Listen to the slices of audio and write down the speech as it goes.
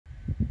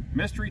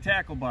Mystery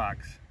tackle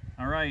box.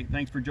 All right,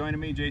 thanks for joining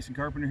me. Jason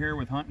Carpenter here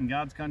with Hunting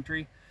God's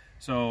Country.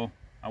 So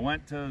I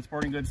went to the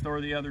sporting goods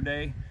store the other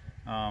day.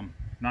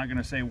 Not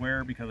gonna say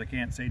where because I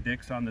can't say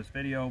Dick's on this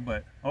video,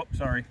 but oh,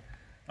 sorry.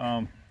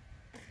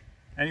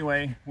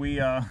 Anyway,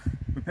 we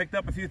picked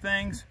up a few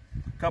things.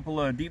 A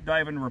couple of deep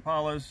diving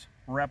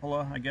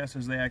Rapala, I guess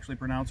as they actually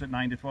pronounce it,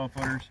 9 to 12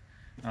 footers.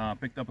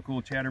 Picked up a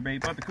cool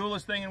chatterbait. But the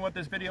coolest thing in what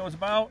this video is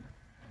about,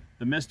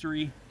 the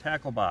mystery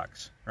tackle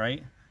box,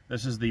 right?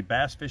 This is the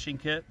bass fishing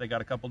kit. They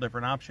got a couple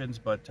different options,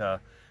 but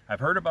I've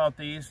heard about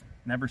these,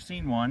 never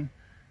seen one.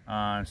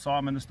 Saw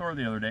them in the store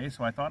the other day,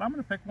 so I thought I'm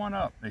gonna pick one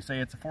up. They say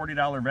it's a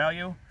 $40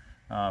 value,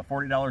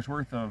 $40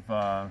 worth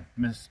of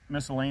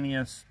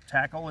miscellaneous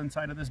tackle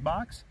inside of this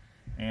box,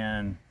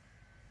 and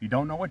you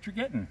don't know what you're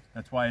getting.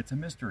 That's why it's a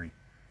mystery.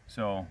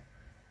 So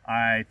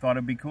I thought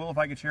it'd be cool if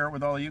I could share it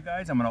with all of you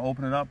guys. I'm gonna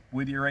open it up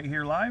with you right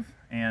here live,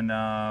 and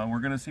we're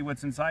gonna see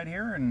what's inside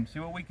here and see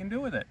what we can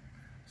do with it.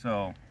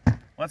 So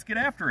let's get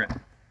after it.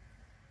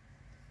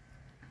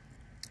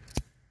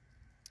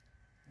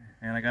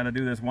 And I got to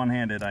do this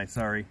one-handed.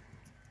 Sorry,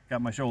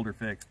 got my shoulder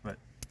fixed, but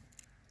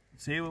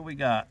let's see what we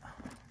got.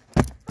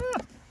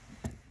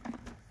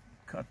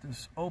 Cut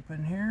this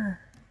open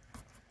here.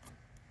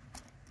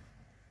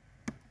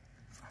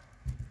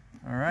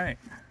 All right,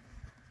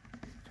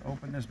 let's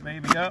open this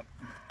baby up.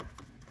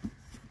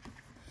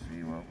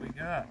 See what we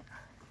got.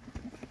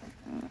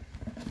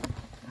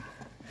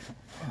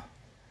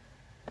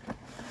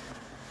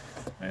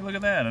 Hey, look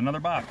at that, another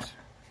box.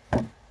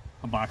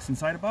 A box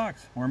inside a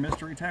box, more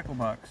mystery tackle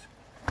box.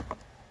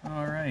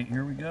 All right,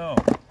 here we go.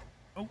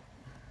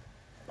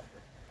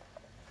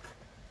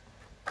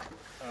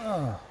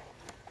 Oh.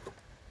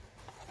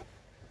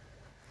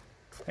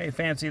 Hey,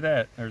 fancy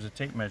that. There's a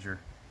tape measure,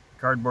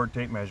 cardboard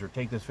tape measure.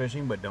 Take this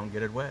fishing, but don't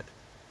get it wet.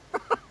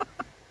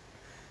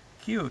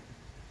 Cute.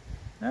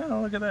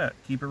 Oh, look at that.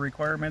 Keeper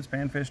requirements,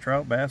 panfish,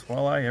 trout, bass,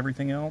 walleye,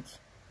 everything else.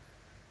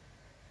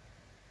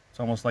 It's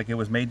almost like it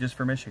was made just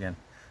for Michigan.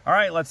 All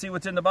right, let's see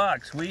what's in the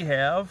box. We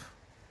have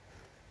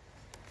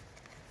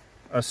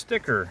a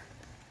sticker.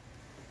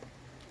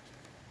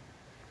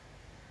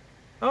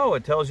 Oh,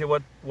 it tells you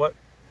what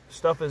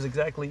stuff is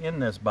exactly in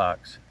this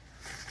box.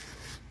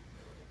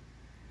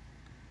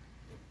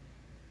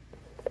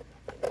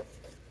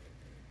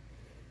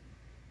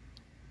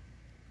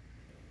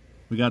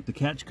 We got the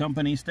Catch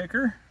Company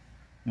sticker.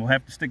 We'll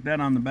have to stick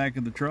that on the back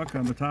of the truck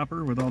on the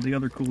topper with all the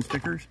other cool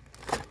stickers.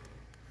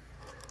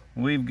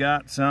 We've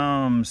got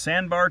some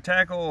Sandbar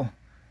Tackle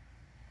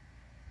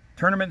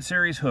Tournament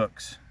Series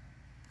hooks.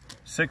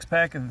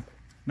 6-pack of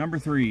number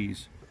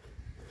 3s.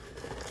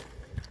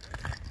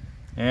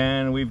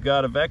 And we've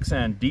got a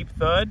Vexan Deep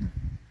Thud.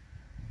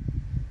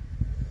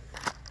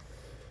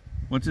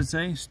 What's it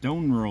say?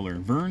 Stone Roller.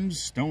 Vern's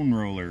Stone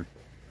Roller.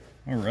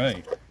 All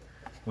right.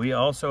 We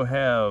also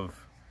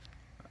have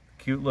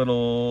cute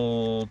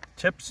little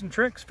tips and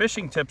tricks,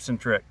 fishing tips and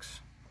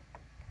tricks.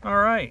 All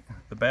right.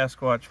 The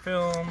Basquatch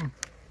film.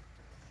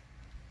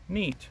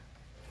 Neat.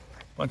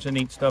 Bunch of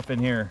neat stuff in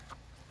here.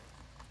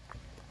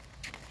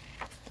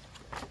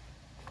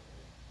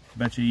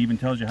 Bet you even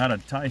tells you how to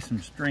tie some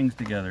strings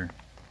together.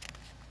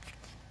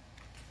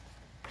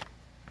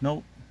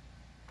 Nope.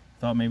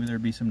 Thought maybe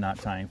there'd be some knot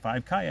tying.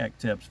 5 kayak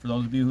tips for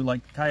those of you who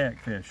like to kayak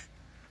fish.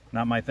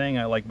 Not my thing.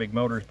 I like big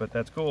motors, but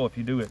that's cool if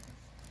you do it.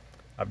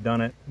 I've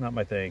done it. Not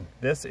my thing.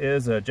 This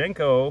is a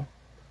Jenko.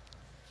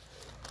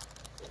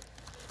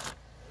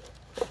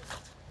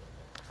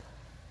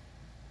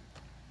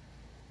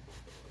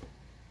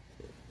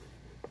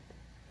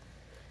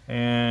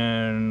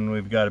 And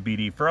we've got a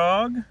BD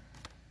Frog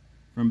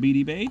from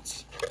BD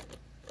Baits.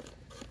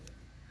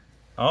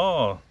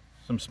 Oh,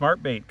 some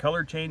Smart Bait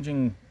color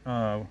changing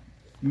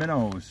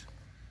minnows.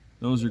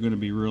 Those are going to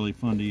be really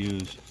fun to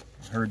use.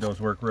 I heard those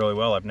work really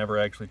well. I've never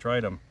actually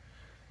tried them.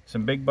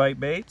 Some Big Bite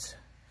baits,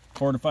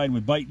 fortified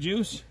with bite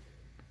juice.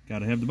 Got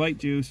to have the bite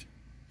juice.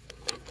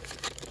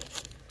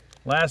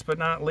 Last but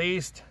not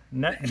least,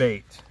 net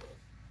bait.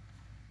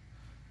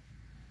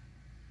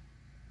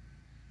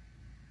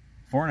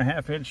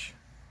 4.5-inch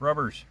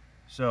rubbers.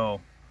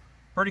 So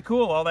pretty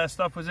cool. All that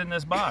stuff was in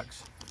this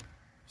box.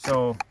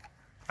 So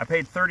I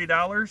paid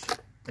 $30.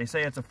 They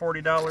say it's a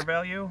 $40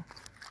 value.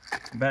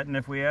 I'm betting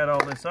if we add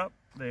all this up,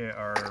 they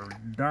are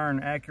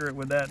darn accurate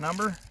with that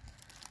number.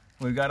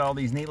 We've got all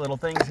these neat little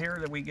things here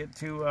that we get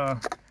to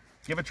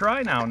give a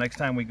try now next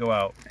time we go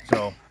out.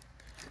 So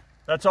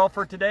that's all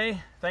for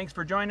today. Thanks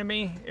for joining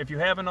me. If you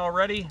haven't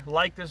already,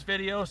 like this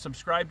video,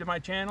 subscribe to my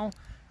channel.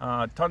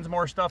 Tons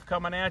more stuff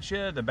coming at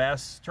you. The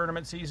bass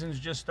tournament season's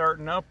just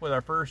starting up with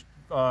our first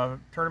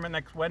tournament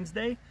next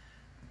Wednesday,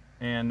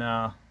 and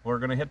we're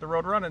gonna hit the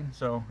road running.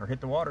 So, or hit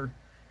the water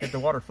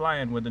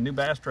flying with the new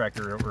bass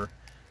tractor that we're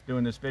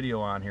doing this video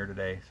on here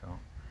today. So,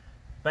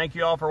 thank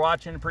you all for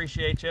watching.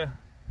 Appreciate you.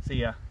 See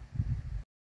ya.